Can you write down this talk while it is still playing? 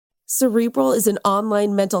Cerebral is an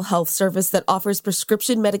online mental health service that offers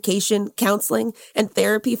prescription medication, counseling, and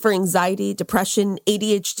therapy for anxiety, depression,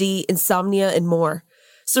 ADHD, insomnia, and more.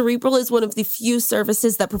 Cerebral is one of the few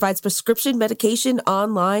services that provides prescription medication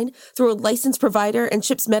online through a licensed provider and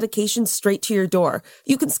ships medication straight to your door.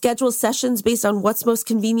 You can schedule sessions based on what's most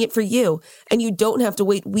convenient for you, and you don't have to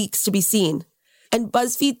wait weeks to be seen. And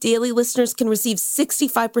BuzzFeed Daily listeners can receive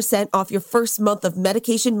 65% off your first month of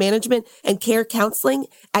medication management and care counseling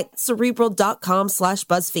at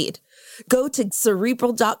Cerebral.com/BuzzFeed. Go to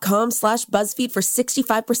Cerebral.com/BuzzFeed for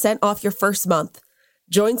 65% off your first month.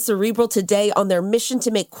 Join Cerebral today on their mission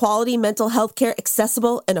to make quality mental health care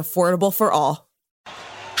accessible and affordable for all.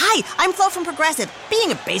 Hi, I'm Flo from Progressive.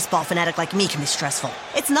 Being a baseball fanatic like me can be stressful.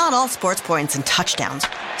 It's not all sports points and touchdowns.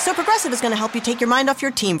 So Progressive is going to help you take your mind off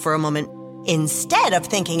your team for a moment. Instead of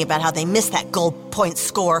thinking about how they missed that goal point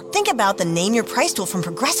score, think about the Name Your Price tool from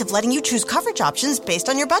Progressive, letting you choose coverage options based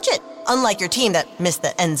on your budget, unlike your team that missed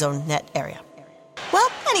the end zone net area. Well,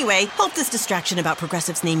 anyway, hope this distraction about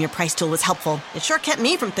Progressive's Name Your Price tool was helpful. It sure kept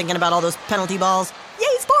me from thinking about all those penalty balls. Yay,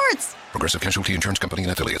 sports! Progressive Casualty Insurance Company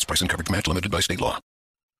and Affiliates. Price and coverage match limited by state law.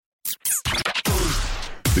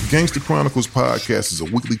 The Gangster Chronicles podcast is a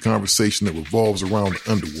weekly conversation that revolves around the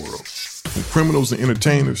underworld. From criminals and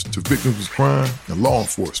entertainers to victims of crime and law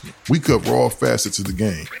enforcement, we cover all facets of the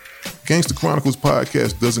game. Gangster Chronicles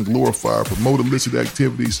podcast doesn't glorify or promote illicit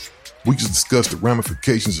activities. We just discuss the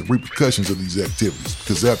ramifications and repercussions of these activities.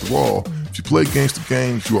 Because after all, if you play gangster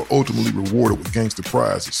games, you are ultimately rewarded with gangster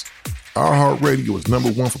prizes. iHeartRadio is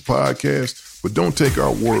 #1 for podcasts, but don't take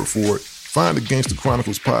our word for it. Find the Gangster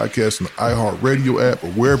Chronicles podcast on the iHeartRadio app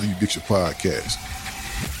or wherever you get your podcasts.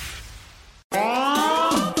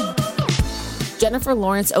 Jennifer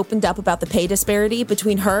Lawrence opened up about the pay disparity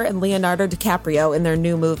between her and Leonardo DiCaprio in their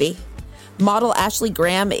new movie. Model Ashley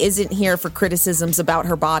Graham isn't here for criticisms about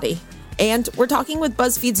her body. And we're talking with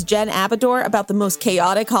BuzzFeed's Jen Abador about the most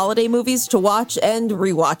chaotic holiday movies to watch and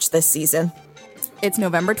rewatch this season. It's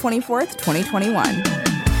November 24th, 2021.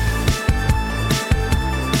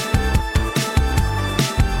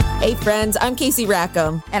 Hey friends, I'm Casey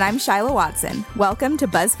Rackham. And I'm Shyla Watson. Welcome to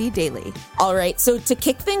BuzzFeed Daily. All right, so to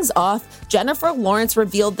kick things off, Jennifer Lawrence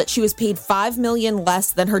revealed that she was paid $5 million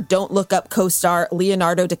less than her Don't Look Up co-star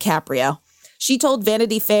Leonardo DiCaprio. She told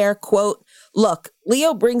Vanity Fair, quote, "Look,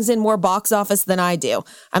 Leo brings in more box office than I do.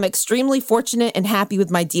 I'm extremely fortunate and happy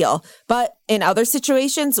with my deal. But in other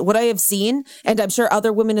situations, what I have seen, and I'm sure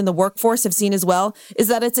other women in the workforce have seen as well, is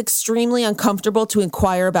that it's extremely uncomfortable to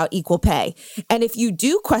inquire about equal pay. And if you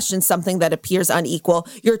do question something that appears unequal,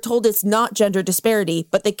 you're told it's not gender disparity,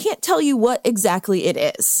 but they can't tell you what exactly it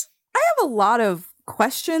is." I have a lot of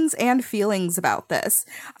questions and feelings about this.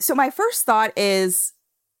 So my first thought is,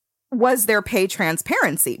 was there pay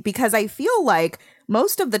transparency? Because I feel like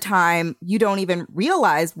most of the time you don't even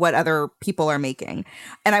realize what other people are making.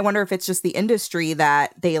 And I wonder if it's just the industry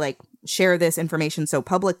that they share this information so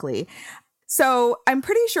publicly. So I'm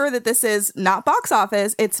pretty sure that this is not box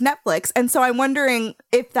office, it's Netflix. And so I'm wondering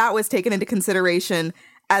if that was taken into consideration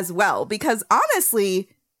as well. Because honestly,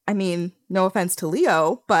 I mean, no offense to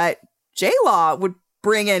Leo, but J-Law would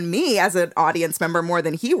bring in me as an audience member more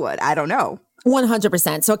than he would. I don't know.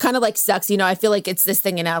 100%. So it kind of sucks. I feel like it's this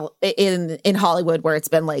thing in Hollywood where it's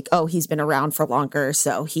been oh, he's been around for longer,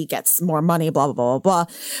 so he gets more money, blah, blah, blah, blah.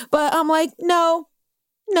 But I'm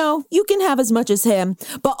no, you can have as much as him.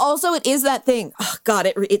 But also it is that thing. Oh,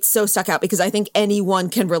 God, it's so stuck out because I think anyone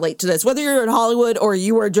can relate to this, whether you're in Hollywood or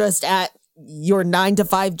you are just at your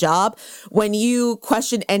 9-to-5 job. When you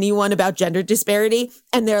question anyone about gender disparity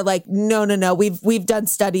and they're no, we've done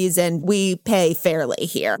studies and we pay fairly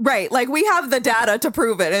here. Right. We have the data to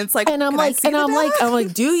prove it. And it's and I'm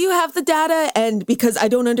do you have the data? And because I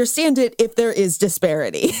don't understand it if there is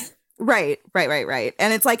disparity. Right.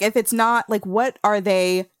 And it's if it's not, what are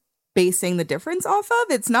they basing the difference off of?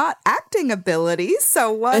 It's not acting abilities.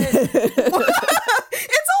 So what? It's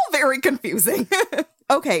all very confusing.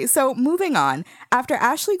 Okay, so moving on. After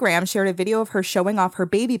Ashley Graham shared a video of her showing off her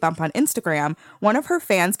baby bump on Instagram, one of her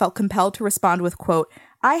fans felt compelled to respond with, quote,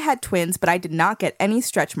 "I had twins, but I did not get any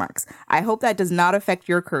stretch marks. I hope that does not affect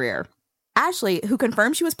your career." Ashley, who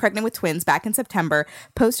confirmed she was pregnant with twins back in September,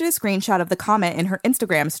 posted a screenshot of the comment in her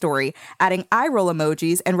Instagram story, adding eye roll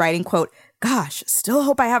emojis and writing, quote, "Gosh, still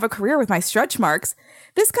hope I have a career with my stretch marks."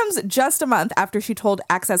 This comes just a month after she told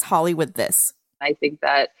Access Hollywood this. I think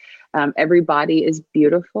that every body is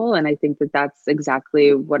beautiful. And I think that that's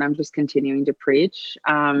exactly what I'm just continuing to preach.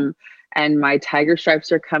 And my tiger stripes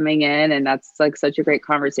are coming in. And that's such a great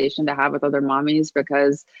conversation to have with other mommies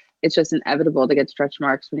because it's just inevitable to get stretch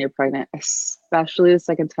marks when you're pregnant, especially the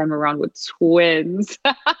second time around with twins.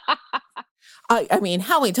 I mean,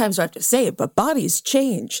 how many times do I have to say it? But bodies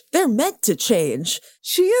change. They're meant to change.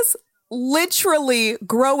 She is literally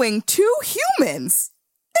growing 2 humans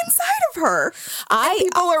inside of her.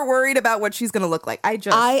 People are worried about what she's going to look like.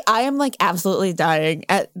 I am like absolutely dying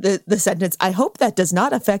at the sentence. I hope that does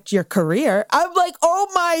not affect your career. I'm like, oh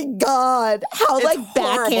my God, how it's like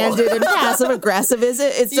horrible. Backhanded and passive aggressive is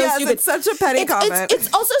it? It's so stupid. It's such a petty comment.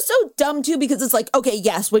 It's also so dumb too, because it's like, okay,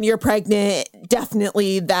 yes, when you're pregnant,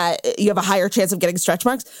 definitely that you have a higher chance of getting stretch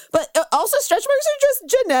marks, but also stretch marks are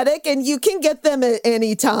just genetic and you can get them at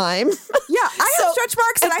any time. Yeah, I have stretch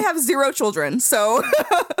marks and I have 0 children, so...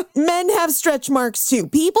 Men have stretch marks too.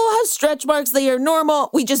 People have stretch marks. They are normal.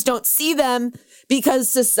 We just don't see them because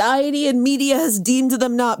society and media has deemed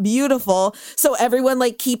them not beautiful. So everyone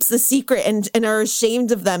like keeps the secret and are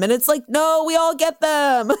ashamed of them. And it's like, no, we all get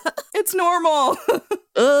them. It's normal.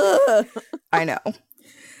 I know.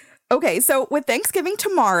 Okay, so with Thanksgiving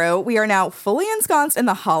tomorrow, we are now fully ensconced in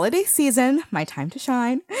the holiday season, my time to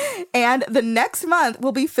shine. And the next month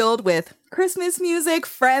will be filled with Christmas music,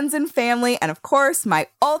 friends and family, and of course, my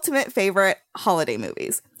ultimate favorite, holiday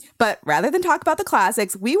movies. But rather than talk about the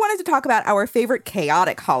classics, we wanted to talk about our favorite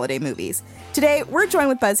chaotic holiday movies. Today, we're joined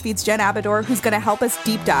with BuzzFeed's Jen Abador, who's going to help us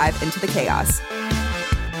deep dive into the chaos.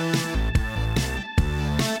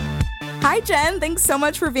 Hi, Jen. Thanks so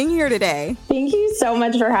much for being here today. Thank you so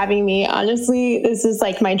much for having me. Honestly, this is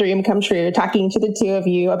like my dream come true, talking to the 2 of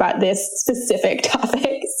you about this specific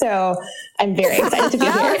topic. So I'm very excited to be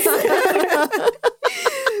here.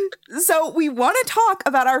 So we want to talk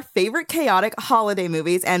about our favorite chaotic holiday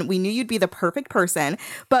movies, and we knew you'd be the perfect person.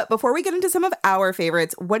 But before we get into some of our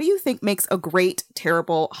favorites, what do you think makes a great,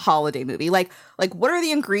 terrible holiday movie? Like what are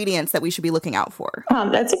the ingredients that we should be looking out for?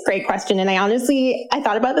 That's a great question. And I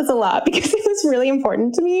thought about this a lot because it was really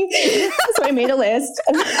important to me. So I made a list.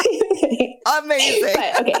 I'm not even kidding. Amazing.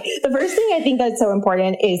 But okay, the first thing I think that's so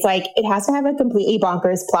important is like, it has to have a completely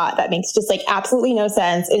bonkers plot that makes just like absolutely no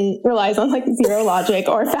sense and relies on like 0 logic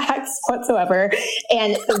or facts whatsoever.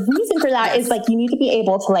 And the reason for that is like, you need to be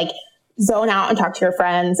able to like zone out and talk to your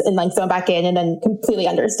friends and like zone back in and then completely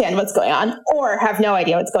understand what's going on, or have no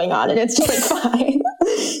idea what's going on and it's just like fine.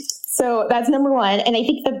 So that's number 1. And I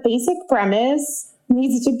think the basic premise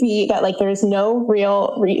needs to be that like there's no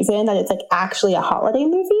real reason that it's like actually a holiday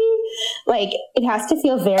movie. Like it has to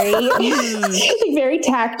feel very like very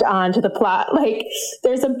tacked on to the plot. Like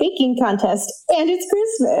there's a baking contest and it's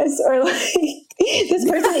Christmas, or like this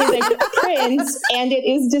person is a prince and it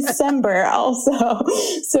is December also.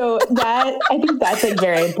 So that, I think that's like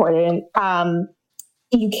very important.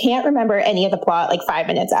 You can't remember any of the plot like 5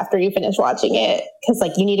 minutes after you finish watching it, because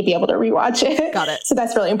like you need to be able to rewatch it. Got it. So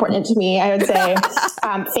that's really important to me, I would say.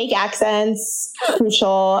 Fake accents,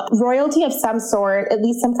 crucial. Royalty of some sort, at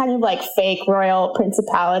least some kind of like fake royal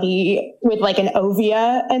principality with like an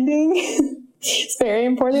Ovia ending. It's very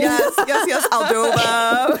important. Yes.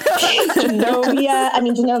 Aldova. Genovia. I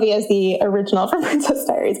mean, Genovia is the original from Princess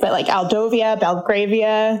Diaries, but like Aldovia,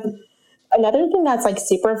 Belgravia. Another thing that's like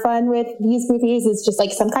super fun with these movies is just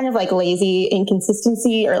like some kind of like lazy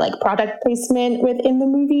inconsistency or like product placement within the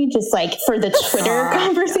movie, just like for the Twitter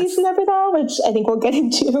conversation of it all, which I think we'll get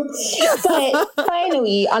into. But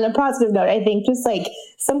finally, on a positive note, I think just like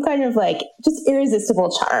some kind of like just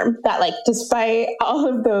irresistible charm that like despite all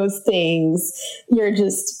of those things, you're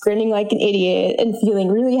just grinning like an idiot and feeling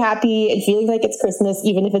really happy and feeling like it's Christmas,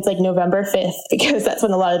 even if it's like November 5th, because that's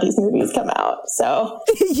when a lot of these movies come out. So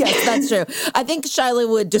yes, that's true. I think Shyla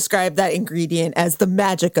would describe that ingredient as the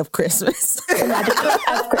magic of Christmas. The magic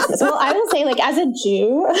of Christmas. Well, I will say, like, as a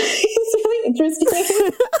Jew, it's really interesting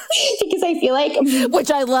because I feel like...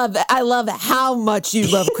 Which I love. I love how much you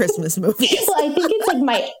love Christmas movies. Well, I think it's like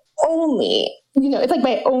my only... it's like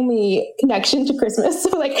my only connection to Christmas.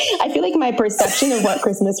 So like, I feel like my perception of what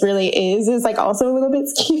Christmas really is like also a little bit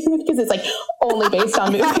skewed because it's like only based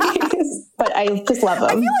on movies, but I just love them.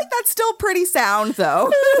 I feel like that's still pretty sound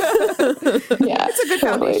though. Yeah, it's a good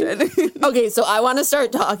foundation. Okay, so I want to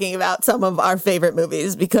start talking about some of our favorite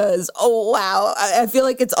movies because, oh wow, I feel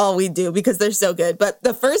like it's all we do because they're so good. But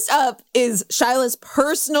the first up is Shyla's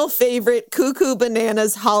personal favorite Cuckoo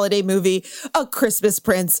Bananas holiday movie, A Christmas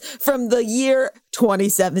Prince, from the year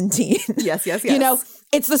 2017. Yes.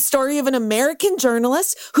 It's the story of an American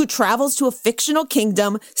journalist who travels to a fictional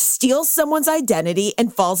kingdom, steals someone's identity,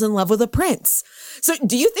 and falls in love with a prince. So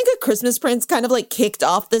do you think A Christmas Prince kind of like kicked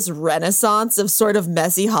off this renaissance of sort of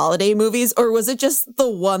messy holiday movies, or was it just the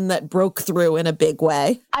one that broke through in a big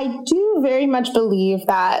way? I do very much believe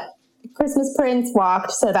that Christmas Prince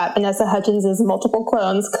walked so that Vanessa Hudgens' multiple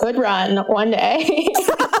clones could run one day.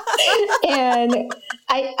 And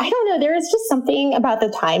I don't know, there was just something about the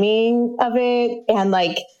timing of it. And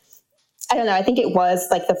like, I don't know, I think it was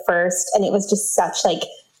like the first, and it was just such like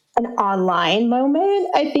an online moment,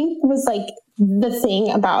 I think was like the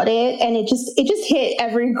thing about it. And it just hit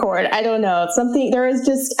every chord. I don't know, something, there was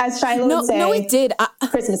just, as Shiloh would say. No, it did.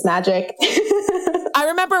 Christmas magic. I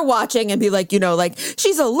remember watching and be like, like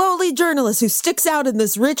she's a lowly journalist who sticks out in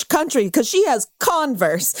this rich country because she has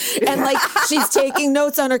Converse. And like she's taking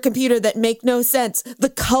notes on her computer that make no sense. The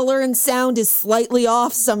color and sound is slightly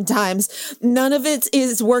off sometimes. None of it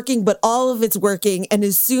is working, but all of it's working. And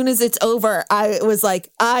as soon as it's over, I was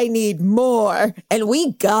like, I need more. And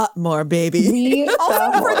we got more, baby.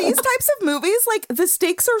 Also, for these types of movies, like the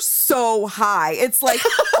stakes are so high. It's like,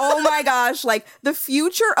 oh my gosh, like the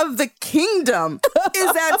future of the kingdom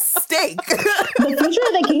is at stake. The future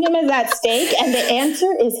of the kingdom is at stake, and the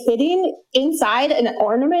answer is hidden inside an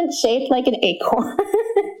ornament shaped like an acorn.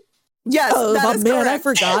 Yes, that is correct. I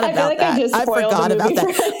forgot about that. I forgot about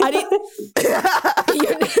that. I didn't.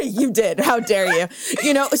 You did. How dare you?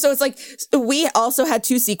 So it's like we also had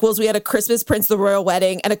 2 sequels. We had A Christmas Prince, The Royal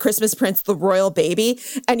Wedding, and A Christmas Prince, The Royal Baby.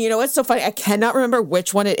 And you know what's so funny? I cannot remember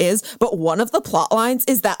which one it is, but one of the plot lines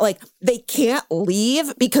is that like they can't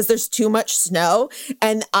leave because there's too much snow.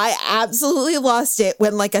 And I absolutely lost it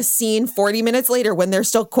when like a scene 40 minutes later, when they're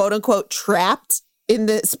still quote unquote trapped in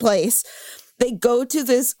this place, they go to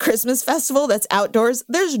this Christmas festival that's outdoors.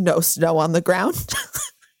 There's no snow on the ground.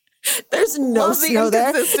 There's no snow there.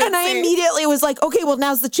 And I immediately was like, okay, well,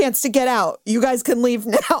 now's the chance to get out. You guys can leave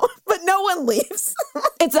now. But no one leaves.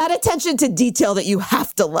 It's that attention to detail that you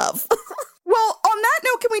have to love. Well, on that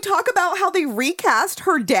note, can we talk about how they recast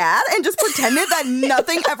her dad and just pretended that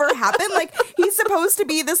nothing ever happened? Like, he's supposed to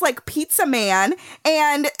be this, like, pizza man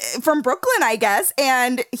and from Brooklyn, I guess,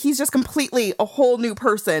 and he's just completely a whole new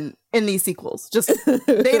person in these sequels. Just,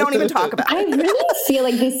 they don't even talk about it. I really feel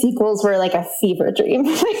like these sequels were like a fever dream.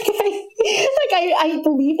 I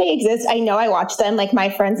believe they exist. I know I watched them. Like, my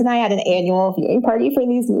friends and I had an annual viewing party for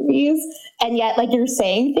these movies, and yet, like, you're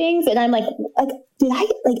saying things, and I'm like,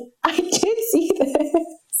 I did see this.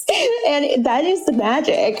 And that is the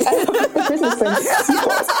magic of the Christmas Prince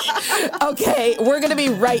sequels. Okay, we're going to be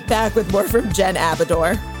right back with more from Jen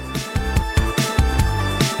Abador.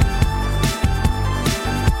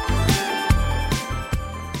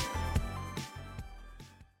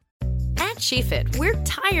 At SheFit, we're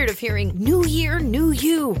tired of hearing new year, new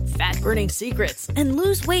you, fat-burning secrets, and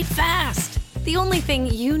lose weight fast. The only thing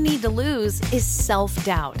you need to lose is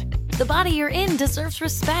self-doubt. The body you're in deserves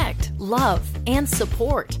respect, love, and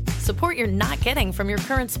support. Support you're not getting from your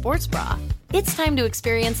current sports bra. It's time to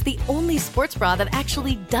experience the only sports bra that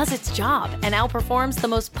actually does its job and outperforms the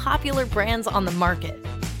most popular brands on the market.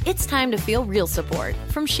 It's time to feel real support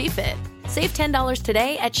from SheFit. Save $10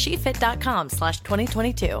 today at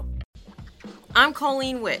SheFit.com/2022. I'm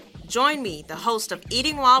Colleen Witt. Join me, the host of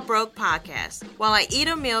Eating While Broke podcast, while I eat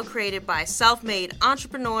a meal created by self-made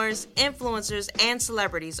entrepreneurs, influencers, and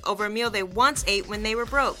celebrities over a meal they once ate when they were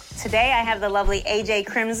broke. Today I have the lovely AJ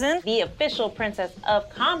Crimson, the official princess of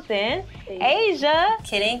Compton, Asia,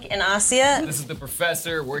 Kid Ink, and Asia. This is the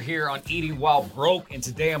professor. We're here on Eating While Broke, and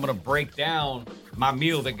today I'm going to break down my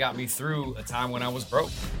meal that got me through a time when I was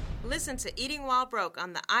broke. Listen to Eating While Broke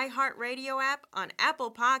on the iHeartRadio app, on Apple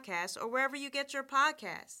Podcasts, or wherever you get your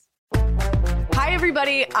podcasts. Hi,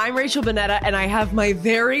 everybody. I'm Rachel Bonnetta, and I have my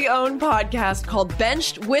very own podcast called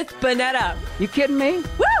Benched with Bonnetta. You kidding me?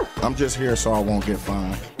 Woo! I'm just here so I won't get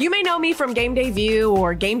fined. You may know me from Game Day View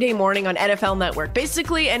or Game Day Morning on NFL Network.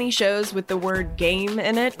 Basically, any shows with the word game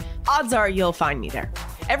in it, odds are you'll find me there.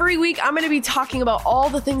 Every week, I'm going to be talking about all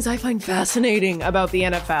the things I find fascinating about the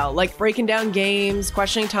NFL, like breaking down games,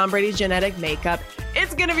 questioning Tom Brady's genetic makeup.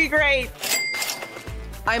 It's going to be great.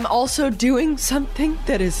 I'm also doing something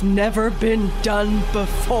that has never been done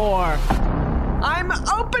before. I'm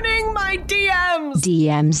opening my DMs.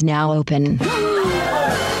 DMs now open.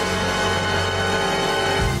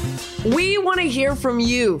 We want to hear from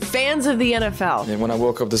you, fans of the NFL. And when I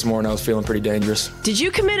woke up this morning, I was feeling pretty dangerous. Did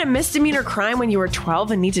you commit a misdemeanor crime when you were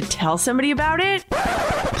 12 and need to tell somebody about it?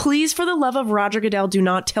 Please, for the love of Roger Goodell, do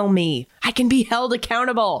not tell me. I can be held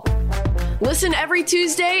accountable. Listen every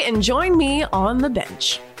Tuesday and join me on the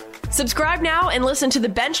bench. Subscribe now and listen to the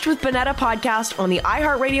Benched with Bonnetta podcast on the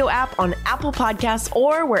iHeartRadio app, on Apple Podcasts,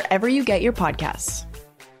 or wherever you get your podcasts.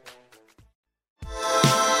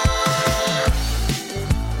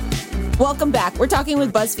 Welcome back. We're talking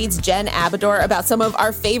with BuzzFeed's Jen Abador about some of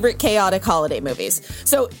our favorite chaotic holiday movies.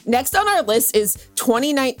 So next on our list is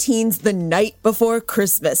 2019's The Night Before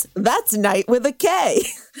Christmas. That's Night with a K.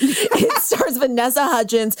 It stars Vanessa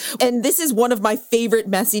Hudgens, and this is one of my favorite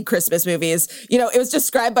messy Christmas movies. You know, it was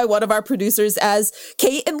described by one of our producers as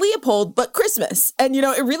Kate and Leopold, but Christmas. And, you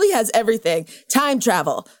know, it really has everything. Time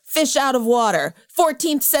travel, fish out of water,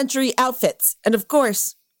 14th century outfits, and of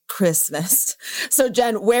course, Christmas. So,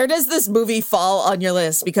 Jen, where does this movie fall on your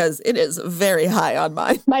list? Because it is very high on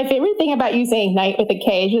mine. My favorite thing about you saying Night with a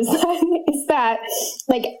K is that,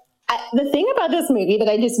 like, the thing about this movie that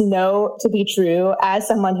I just know to be true as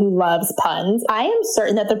someone who loves puns, I am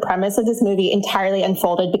certain that the premise of this movie entirely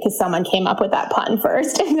unfolded because someone came up with that pun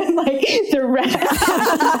first, and then, like, the rest.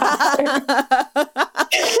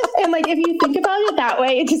 And, like, if you think about it that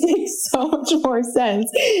way, it just makes so much more sense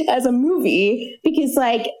as a movie because,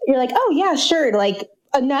 like, you're like, oh, yeah, sure, like,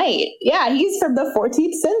 a knight. Yeah, he's from the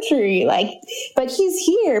 14th century. Like, but he's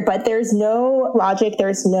here, but there's no logic.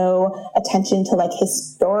 There's no attention to, like,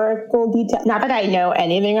 historical detail. Not that I know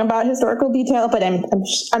anything about historical detail, but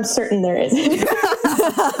I'm certain there is.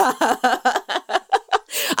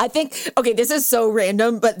 I think, okay, this is so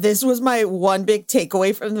random, but this was my one big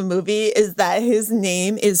takeaway from the movie is that his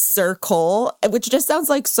name is Sir Cole, which just sounds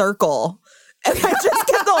like circle. And I just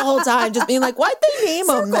kept the whole time just being like, why'd they name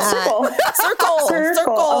him that? Circle.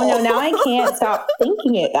 Oh no, now I can't stop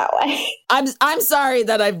thinking it that way. I'm sorry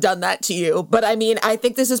that I've done that to you, but I mean, I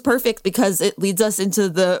think this is perfect because it leads us into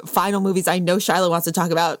the final movies I know Shyla wants to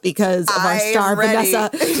talk about because of our star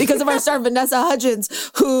Vanessa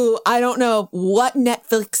Hudgens, who I don't know what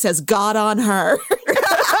Netflix has got on her.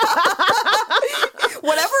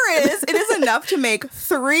 Whatever it is enough to make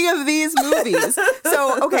 3 of these movies.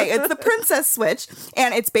 So, okay, it's The Princess Switch,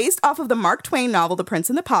 and it's based off of the Mark Twain novel, The Prince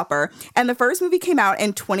and the Pauper. And the first movie came out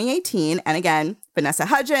in 2018. And again, Vanessa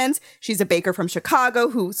Hudgens, she's a baker from Chicago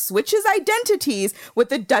who switches identities with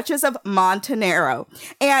the Duchess of Montenero.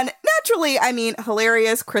 And naturally, I mean,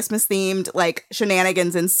 hilarious Christmas-themed, like,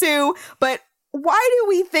 shenanigans ensue, but why do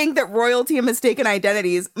we think that royalty and mistaken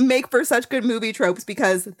identities make for such good movie tropes?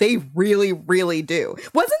 Because they really, really do.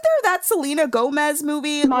 Wasn't there that Selena Gomez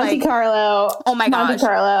movie? Monte Carlo. Oh my gosh. Monte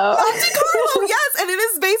Carlo, yes. And it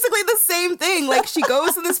is basically the same thing. Like, she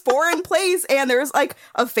goes to this foreign place and there's, like,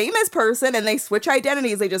 a famous person and they switch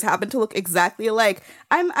identities. They just happen to look exactly alike.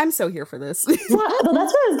 I'm so here for this. Well, that's what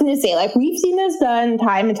I was going to say. Like, we've seen this done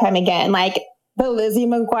time and time again. Like, the Lizzie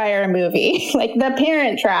McGuire movie, like The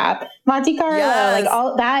Parent Trap, Monte Carlo, like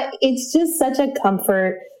all that. It's just such a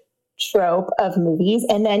comfort trope of movies.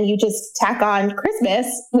 And then you just tack on Christmas,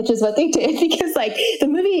 which is what they did because, like, the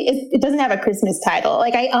movie, it doesn't have a Christmas title.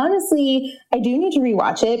 Like, I do need to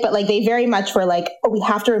rewatch it, but, like, they very much were like, oh, we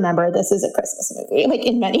have to remember this is a Christmas movie, like,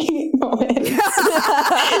 in many moments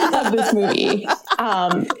of this movie.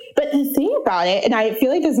 But the thing about it, and I feel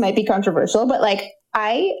like this might be controversial, but, like,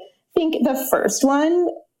 I think the first one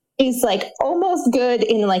is, like, almost good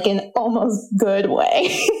in, like, an almost good way.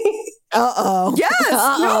 Yes.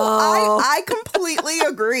 No, I completely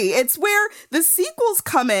agree. It's where the sequels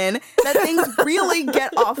come in that things really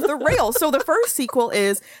get off the rails. So the first sequel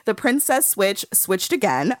is The Princess Switch, Switched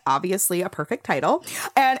Again. Obviously a perfect title.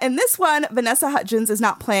 And in this one, Vanessa Hudgens is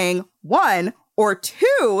not playing one or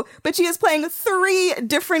 2, but she is playing 3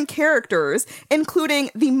 different characters, including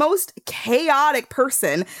the most chaotic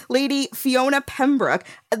person, Lady Fiona Pembroke.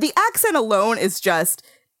 The accent alone is just,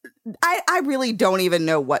 I really don't even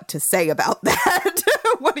know what to say about that.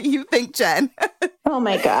 What do you think, Jen? Oh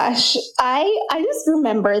my gosh. I just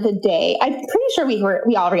remember the day, I'm pretty sure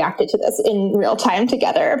we all reacted to this in real time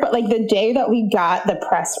together, but, like, the day that we got the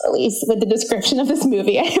press release with the description of this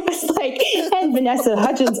movie, I was like, and Vanessa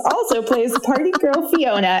Hudgens also plays Party Girl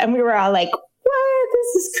Fiona. And we were all like, what?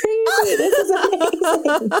 This is crazy. This is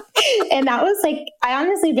amazing. And that was, like, I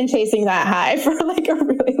honestly have been chasing that high for, like, a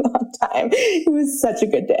really long time. It was such a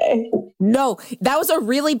good day. No, that was a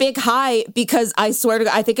really big high because I swear to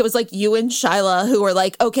God, I think it was like you and Shyla who were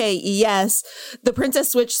like, okay, yes, The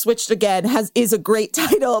Princess Switch, Switched Again is a great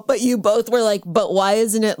title, but you both were like, but why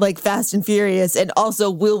isn't it like Fast and Furious? And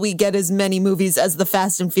also, will we get as many movies as the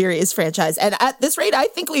Fast and Furious franchise? And at this rate, I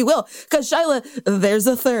think we will because Shyla, there's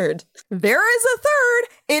a third. There is a third.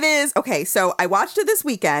 It is, okay, so I watched it this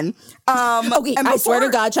weekend. Okay, I swear to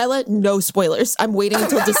God, Shyla, no spoilers. I'm waiting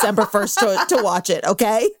until December 1st to watch it,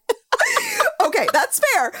 okay? Okay, that's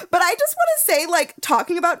fair. But I just want to say, like,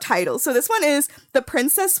 talking about titles. So this one is The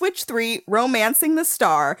Princess Switch 3, Romancing the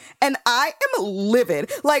Star. And I am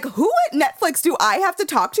livid. Like, who at Netflix do I have to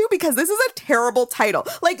talk to? Because this is a terrible title.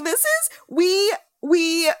 Like, this is, we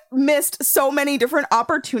we missed so many different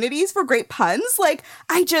opportunities for great puns. Like,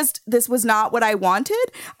 this was not what I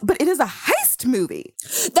wanted, but it is a heist movie.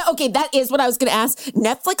 That is what I was going to ask.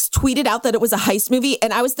 Netflix tweeted out that it was a heist movie,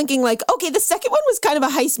 and I was thinking like, okay, the second one was kind of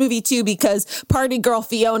a heist movie too, because party girl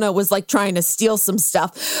Fiona was like trying to steal some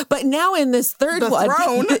stuff. But now in this third one,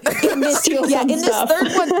 in this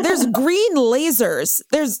third one, there's green lasers.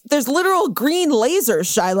 There's literal green lasers,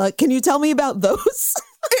 Shyla. Can you tell me about those?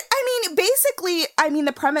 Basically,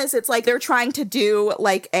 the premise, it's like they're trying to do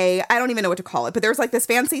like I don't even know what to call it, but there's like this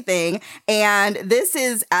fancy thing, and this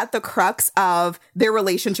is at the crux of their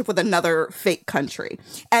relationship with another fake country.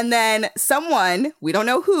 And then someone, we don't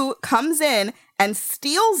know who, comes in and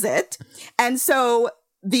steals it. And so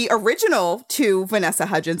the original two Vanessa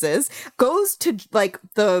Hudgenses goes to like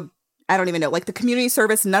the community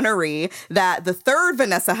service nunnery that the third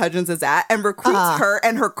Vanessa Hudgens is at, and recruits her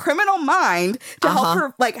and her criminal mind to help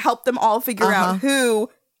her, like, help them all figure out who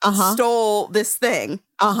stole this thing.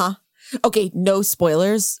 Okay, no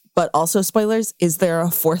spoilers, but also spoilers. Is there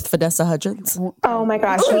a fourth Vanessa Hudgens? Oh my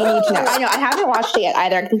gosh, we need to know. I know, I haven't watched it yet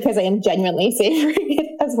either because I am genuinely savoring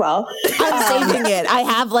it as well. I'm saving it. I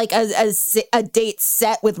have like a date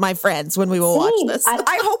set with my friends when we will watch this.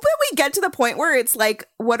 I hope that we get to the point where it's like,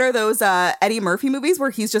 what are those Eddie Murphy movies where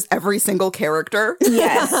he's just every single character?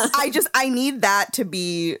 Yes. I need that to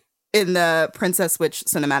be in the Princess Switch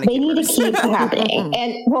cinematic universe. Need to keep happening.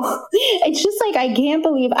 And well, it's just like, I can't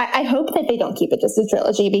believe, I hope that they don't keep it just a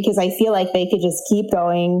trilogy, because I feel like they could just keep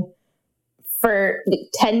going for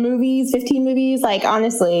 10 movies, 15 movies. Like,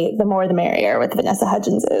 honestly, the more the merrier with Vanessa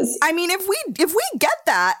Hudgens is. If we get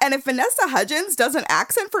that, and if Vanessa Hudgens does an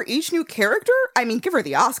accent for each new character, give her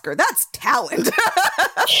the Oscar. That's talent.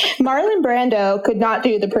 Marlon Brando could not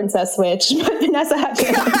do the Princess Switch, but Vanessa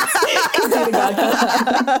Hudgens could do the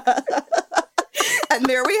Godfather. And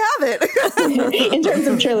there we have it. In terms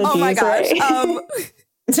of trilogies. Oh my gosh.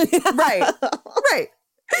 Right? Right.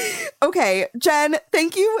 Okay, Jen,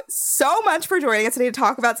 thank you so much for joining us today to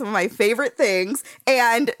talk about some of my favorite things.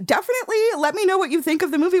 And definitely let me know what you think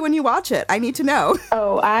of the movie when you watch it. I need to know.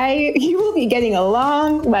 You will be getting a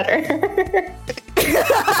long letter.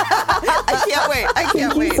 I can't wait. Thank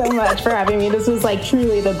you so much for having me. This was like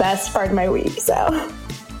truly the best part of my week. So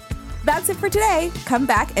that's it for today. Come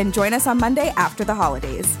back and join us on Monday after the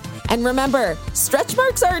holidays. And remember, stretch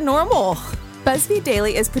marks are normal. BuzzFeed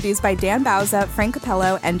Daily is produced by Dan Bauza, Frank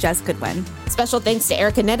Capello, and Jess Goodwin. Special thanks to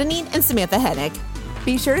Erica Nedenine and Samantha Hennig.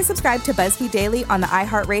 Be sure to subscribe to BuzzFeed Daily on the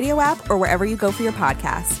iHeartRadio app or wherever you go for your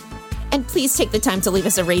podcasts. And please take the time to leave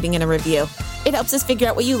us a rating and a review. It helps us figure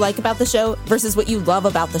out what you like about the show versus what you love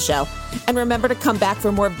about the show. And remember to come back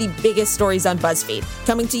for more of the biggest stories on BuzzFeed,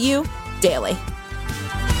 coming to you daily.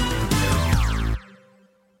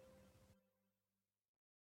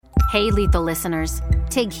 Hey, Lethal listeners.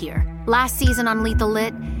 Tig here. Last season on Lethal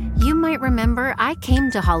Lit, you might remember I came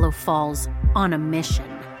to Hollow Falls on a mission,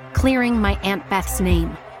 clearing my Aunt Beth's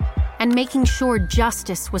name and making sure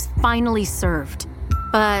justice was finally served.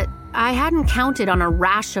 But I hadn't counted on a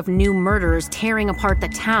rash of new murderers tearing apart the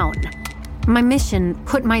town. My mission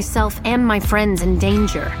put myself and my friends in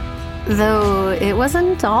danger, though it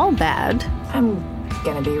wasn't all bad. I'm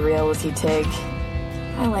gonna be real with you, Tig.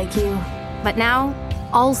 I like you. But now,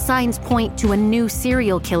 all signs point to a new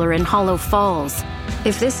serial killer in Hollow Falls.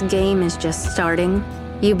 If this game is just starting,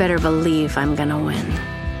 you better believe I'm gonna win.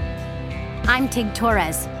 I'm Tig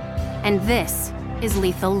Torres, and this is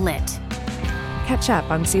Lethal Lit. Catch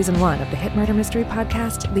up on Season 1 of the hit murder mystery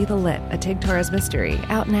podcast, Lethal Lit, a Tig Torres mystery,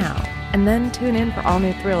 out now. And then tune in for all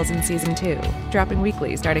new thrills in Season 2, dropping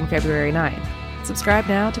weekly starting February 9th. Subscribe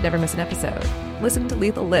now to never miss an episode. Listen to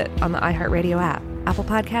Lethal Lit on the iHeartRadio app, Apple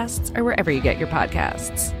Podcasts, or wherever you get your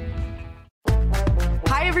podcasts.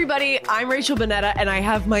 Hi, everybody. I'm Rachel Bonnetta, and I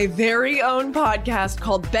have my very own podcast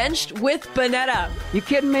called Benched with Bonnetta. You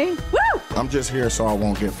kidding me? Woo! I'm just here so I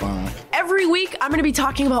won't get fined. Every week, I'm going to be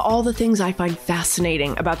talking about all the things I find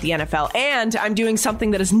fascinating about the NFL, and I'm doing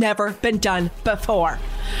something that has never been done before.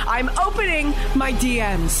 I'm opening my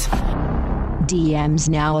DMs. DMs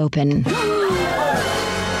now open.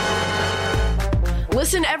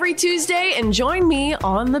 Listen every Tuesday and join me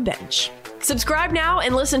on the bench. Subscribe now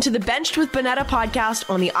and listen to the Benched with Bonnetta podcast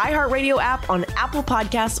on the iHeartRadio app, on Apple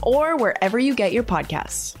Podcasts, or wherever you get your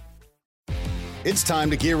podcasts. It's time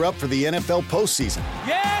to gear up for the NFL postseason.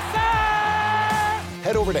 Yes, sir!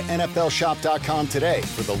 Head over to NFLshop.com today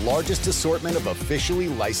for the largest assortment of officially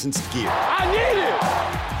licensed gear. I need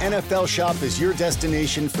it! NFL Shop is your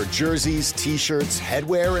destination for jerseys, t-shirts,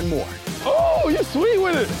 headwear, and more. Oh, you're sweet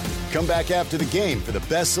with it! Come back after the game for the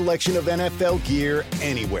best selection of NFL gear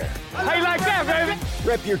anywhere. How you like that, baby?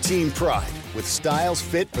 Rep your team pride with styles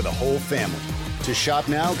fit for the whole family. To shop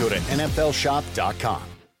now, go to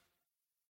NFLshop.com.